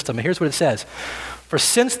sacrificial system. And here's what it says. For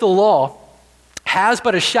since the law has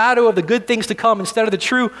but a shadow of the good things to come instead of the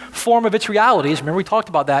true form of its realities, remember we talked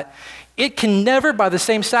about that, it can never, by the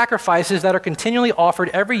same sacrifices that are continually offered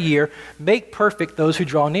every year, make perfect those who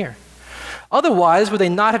draw near. Otherwise, would they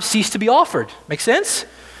not have ceased to be offered? Make sense?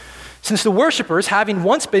 Since the worshipers, having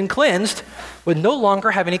once been cleansed, would no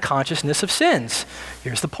longer have any consciousness of sins.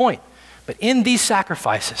 Here's the point. But in these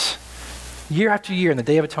sacrifices, year after year in the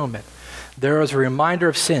Day of Atonement, there is a reminder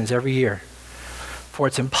of sins every year. For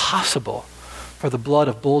it's impossible for the blood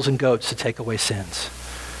of bulls and goats to take away sins.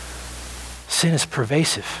 Sin is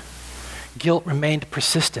pervasive. Guilt remained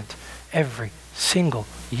persistent every single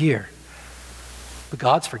year. But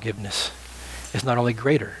God's forgiveness is not only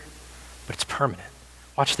greater, but it's permanent.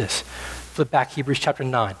 Watch this. Flip back Hebrews chapter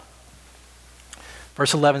 9.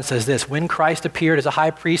 Verse 11 says this, when Christ appeared as a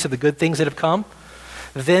high priest of the good things that have come,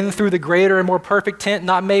 then through the greater and more perfect tent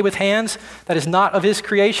not made with hands, that is not of his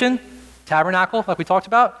creation, tabernacle, like we talked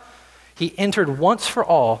about, he entered once for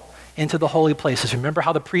all into the holy places. Remember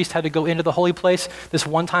how the priest had to go into the holy place this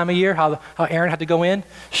one time a year, how Aaron had to go in,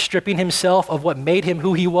 stripping himself of what made him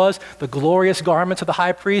who he was, the glorious garments of the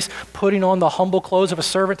high priest, putting on the humble clothes of a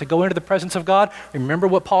servant to go into the presence of God. Remember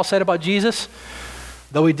what Paul said about Jesus?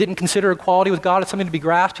 Though he didn't consider equality with God as something to be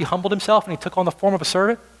grasped, he humbled himself and he took on the form of a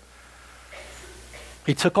servant.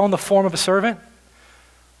 He took on the form of a servant.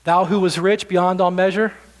 Thou who was rich beyond all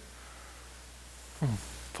measure,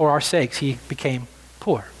 for our sakes he became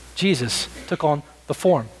poor. Jesus took on the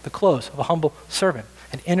form, the clothes of a humble servant,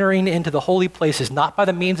 and entering into the holy places, not by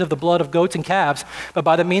the means of the blood of goats and calves, but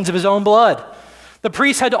by the means of his own blood. The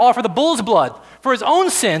priest had to offer the bull's blood for his own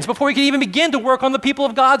sins before he could even begin to work on the people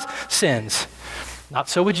of God's sins. Not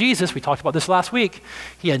so with Jesus. We talked about this last week.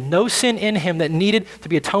 He had no sin in him that needed to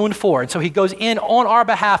be atoned for. And so he goes in on our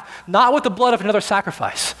behalf, not with the blood of another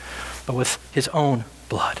sacrifice, but with his own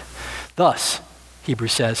blood. Thus,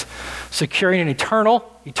 Hebrews says, securing an eternal,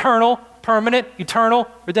 permanent, eternal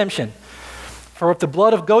redemption. For if the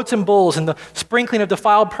blood of goats and bulls and the sprinkling of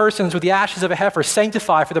defiled persons with the ashes of a heifer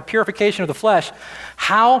sanctify for the purification of the flesh,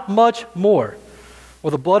 how much more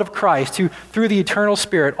will the blood of Christ, who through the eternal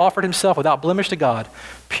Spirit offered himself without blemish to God,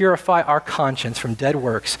 purify our conscience from dead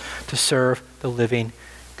works to serve the living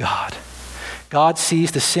God? God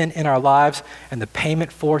sees the sin in our lives, and the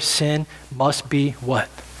payment for sin must be what?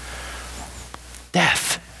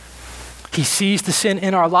 Death. He sees the sin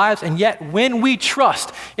in our lives, and yet when we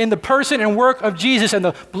trust in the person and work of Jesus and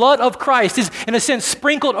the blood of Christ is in a sense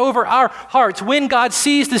sprinkled over our hearts, when God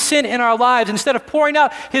sees the sin in our lives, instead of pouring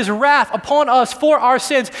out his wrath upon us for our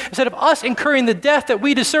sins, instead of us incurring the death that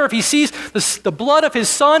we deserve, he sees the blood of his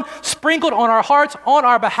son sprinkled on our hearts on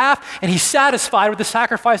our behalf, and he's satisfied with the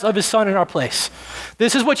sacrifice of his son in our place.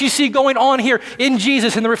 This is what you see going on here in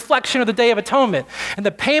Jesus in the reflection of the Day of Atonement. And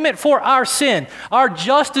the payment for our sin, our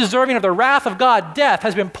just deserving of the wrath of God, death,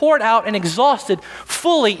 has been poured out and exhausted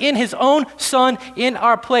fully in his own son in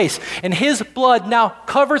our place. And his blood now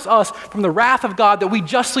covers us from the wrath of God that we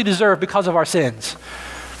justly deserve because of our sins.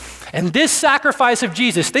 And this sacrifice of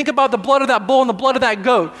Jesus, think about the blood of that bull and the blood of that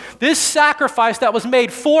goat. This sacrifice that was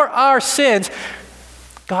made for our sins,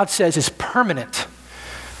 God says is permanent.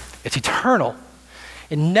 It's eternal.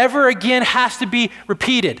 It never again has to be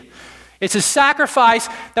repeated. It's a sacrifice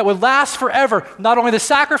that would last forever. Not only the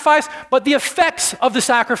sacrifice, but the effects of the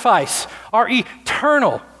sacrifice are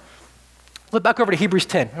eternal. Flip back over to Hebrews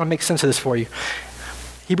 10. I want to make sense of this for you.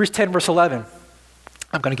 Hebrews 10, verse 11.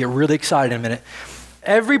 I'm going to get really excited in a minute.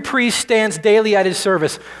 Every priest stands daily at his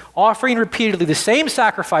service, offering repeatedly the same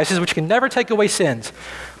sacrifices which can never take away sins.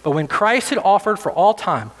 But when Christ had offered for all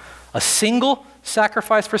time a single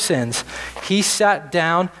sacrifice for sins, he sat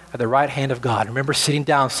down at the right hand of God. Remember, sitting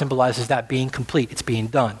down symbolizes that being complete. It's being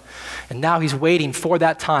done. And now he's waiting for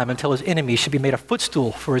that time until his enemies should be made a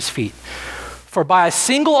footstool for his feet. For by a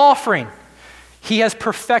single offering, he has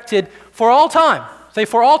perfected for all time. Say,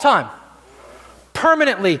 for all time.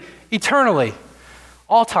 Permanently, eternally.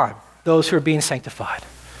 All time, those who are being sanctified.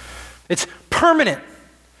 It's permanent.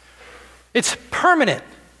 It's permanent.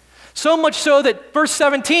 So much so that verse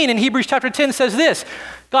 17 in Hebrews chapter 10 says this.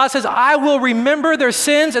 God says, I will remember their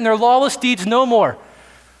sins and their lawless deeds no more.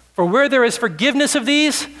 For where there is forgiveness of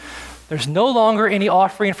these, there's no longer any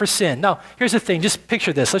offering for sin. Now, here's the thing. Just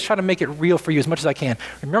picture this. Let's try to make it real for you as much as I can.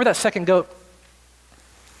 Remember that second goat?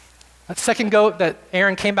 That second goat that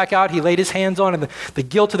Aaron came back out, he laid his hands on, and the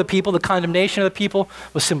guilt of the people, the condemnation of the people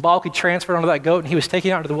was symbolically transferred onto that goat, and he was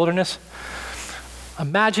taken out into the wilderness.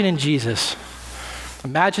 Imagine in Jesus,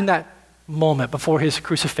 imagine that moment before his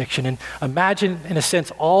crucifixion, and imagine, in a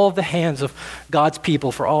sense, all of the hands of God's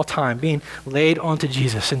people for all time being laid onto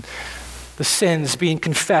Jesus, and the sins being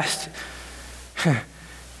confessed,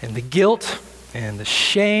 and the guilt, and the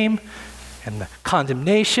shame, and the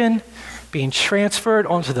condemnation being transferred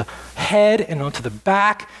onto the head and onto the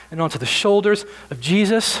back and onto the shoulders of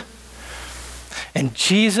Jesus. And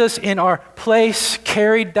Jesus in our place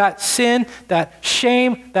carried that sin, that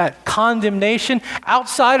shame, that condemnation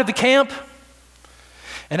outside of the camp.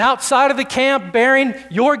 And outside of the camp, bearing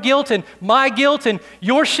your guilt and my guilt and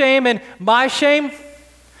your shame and my shame,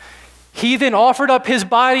 he then offered up his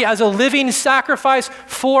body as a living sacrifice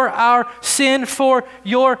for our sin, for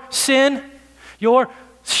your sin, your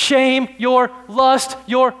shame, your lust,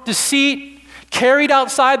 your deceit, carried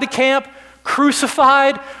outside the camp,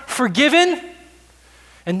 crucified, forgiven,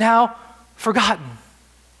 and now forgotten.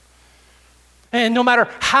 And no matter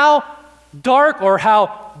how dark or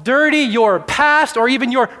how dirty your past or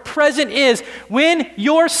even your present is, when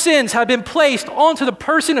your sins have been placed onto the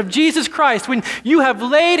person of Jesus Christ, when you have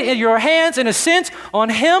laid your hands in a sense on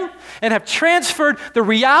him and have transferred the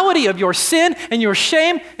reality of your sin and your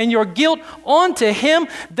shame and your guilt onto him,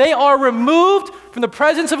 they are removed from the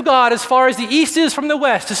presence of God as far as the east is from the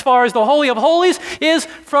west, as far as the Holy of Holies is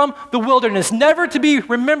from the wilderness, never to be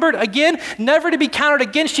remembered again, never to be counted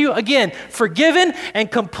against you again, forgiven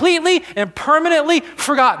and completely and permanently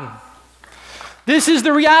forgotten. This is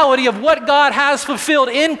the reality of what God has fulfilled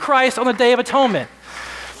in Christ on the Day of Atonement.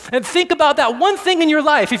 And think about that one thing in your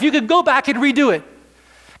life, if you could go back and redo it.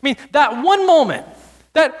 I mean, that one moment,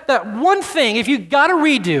 that one thing, if you got to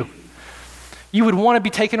redo, you would want to be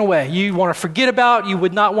taken away. You want to forget about, you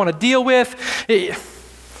would not want to deal with. You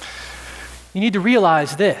need to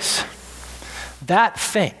realize this. That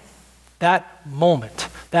thing, that moment,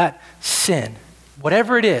 that sin,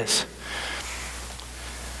 whatever it is,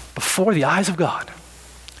 before the eyes of God,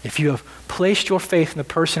 if you have placed your faith in the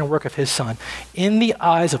person and work of his Son, in the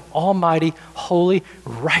eyes of Almighty, holy,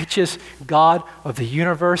 righteous God of the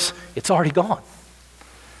universe, it's already gone.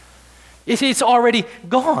 It's already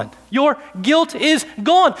gone. Your guilt is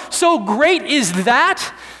gone. So great is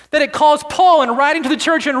that it caused Paul, in writing to the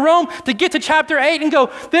church in Rome, to get to chapter 8 and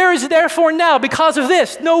go, there is therefore now, because of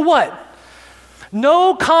this, no what?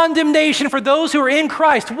 No condemnation for those who are in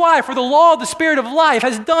Christ. Why? For the law of the Spirit of life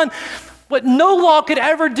has done what no law could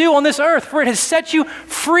ever do on this earth, for it has set you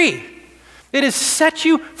free. It has set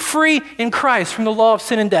you free in Christ from the law of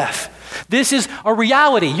sin and death. This is a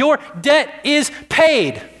reality. Your debt is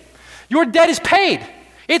paid. Your debt is paid.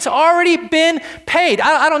 It's already been paid.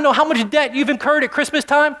 I don't know how much debt you've incurred at Christmas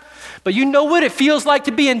time, but you know what it feels like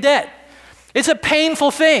to be in debt. It's a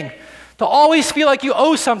painful thing to always feel like you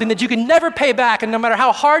owe something that you can never pay back, and no matter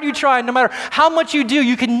how hard you try, no matter how much you do,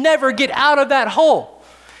 you can never get out of that hole.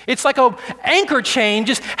 It's like an anchor chain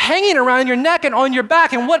just hanging around your neck and on your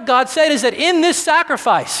back, and what God said is that in this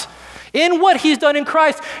sacrifice, in what he's done in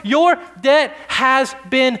Christ, your debt has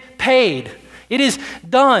been paid. It is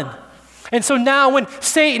done. And so now when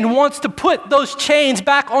Satan wants to put those chains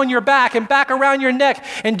back on your back and back around your neck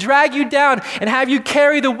and drag you down and have you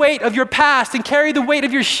carry the weight of your past and carry the weight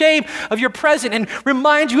of your shame of your present and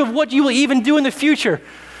remind you of what you will even do in the future,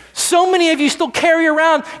 so many of you still carry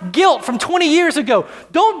around guilt from 20 years ago.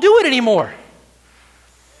 Don't do it anymore.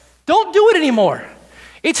 Don't do it anymore.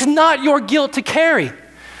 It's not your guilt to carry.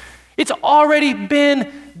 It's already been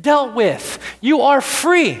dealt with. You are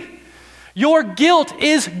free. Your guilt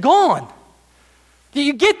is gone.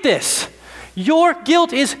 You get this? Your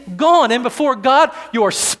guilt is gone. And before God, you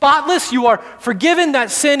are spotless. You are forgiven.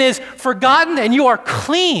 That sin is forgotten, and you are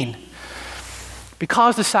clean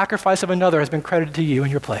because the sacrifice of another has been credited to you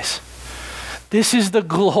in your place. This is the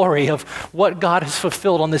glory of what God has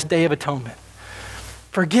fulfilled on this Day of Atonement.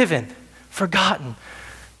 Forgiven, forgotten,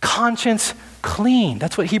 conscience clean.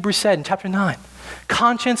 That's what Hebrews said in chapter 9.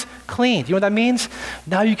 Conscience clean. Do you know what that means?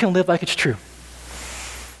 Now you can live like it's true.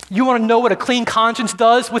 You want to know what a clean conscience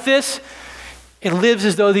does with this? It lives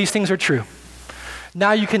as though these things are true.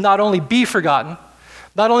 Now you can not only be forgotten,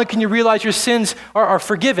 not only can you realize your sins are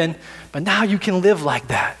forgiven, but now you can live like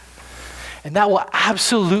that. And that will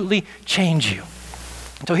absolutely change you.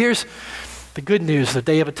 So here's the good news, the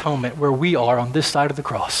Day of Atonement, where we are on this side of the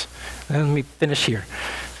cross. And let me finish here.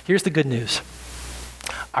 Here's the good news.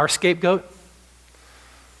 Our scapegoat,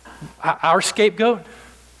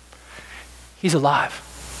 he's alive.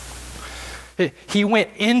 He went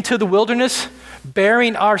into the wilderness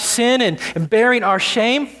bearing our sin and bearing our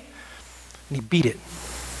shame, and he beat it.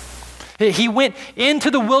 He went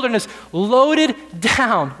into the wilderness loaded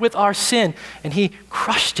down with our sin, and he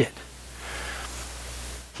crushed it.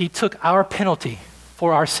 He took our penalty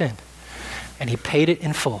for our sin, and he paid it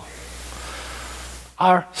in full.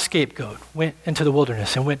 Our scapegoat went into the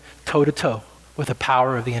wilderness and went toe-to-toe with the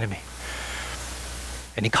power of the enemy,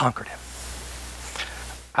 and he conquered him.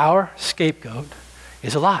 Our scapegoat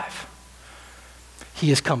is alive. He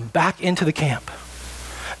has come back into the camp,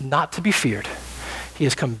 not to be feared. He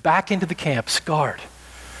has come back into the camp scarred,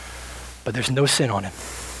 but there's no sin on him.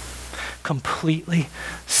 Completely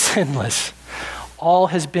sinless. All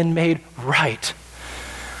has been made right.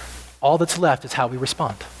 All that's left is how we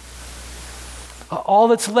respond. All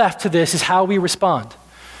that's left to this is how we respond.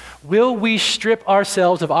 Will we strip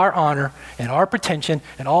ourselves of our honor and our pretension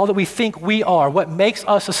and all that we think we are, what makes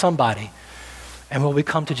us a somebody, and will we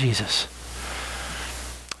come to Jesus?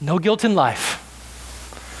 No guilt in life,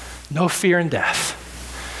 no fear in death.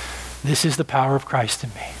 This is the power of Christ in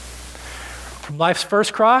me. From life's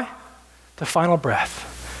first cry to final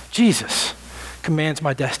breath, Jesus commands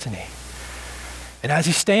my destiny. And as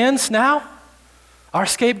he stands now, our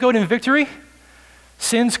scapegoat in victory,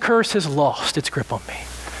 sin's curse has lost its grip on me.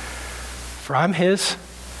 For I'm his,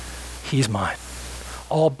 he's mine.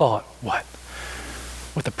 All bought, what?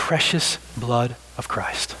 With the precious blood of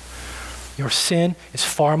Christ. Your sin is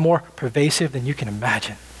far more pervasive than you can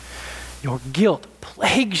imagine. Your guilt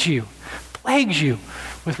plagues you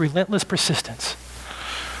with relentless persistence.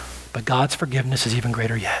 But God's forgiveness is even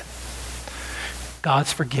greater yet.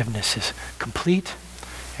 God's forgiveness is complete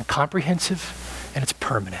and comprehensive, and it's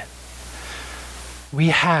permanent. We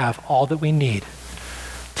have all that we need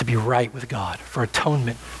to be right with God, for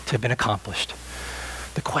atonement to have been accomplished.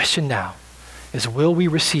 The question now is, will we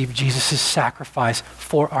receive Jesus' sacrifice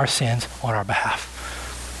for our sins on our behalf?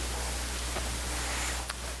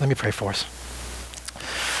 Let me pray for us.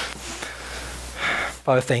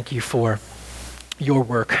 Father, thank you for your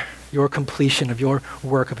work, your completion of your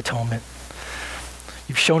work of atonement.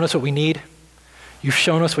 You've shown us what we need. You've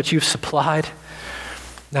shown us what you've supplied.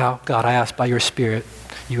 Now, God, I ask by your Spirit,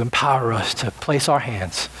 you empower us to place our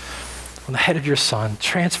hands on the head of your Son,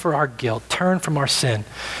 transfer our guilt, turn from our sin,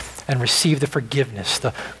 and receive the forgiveness,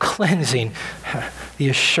 the cleansing, the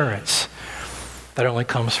assurance that only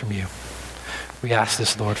comes from you. We ask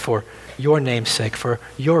this, Lord, for your name's sake, for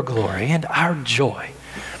your glory and our joy.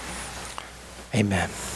 Amen.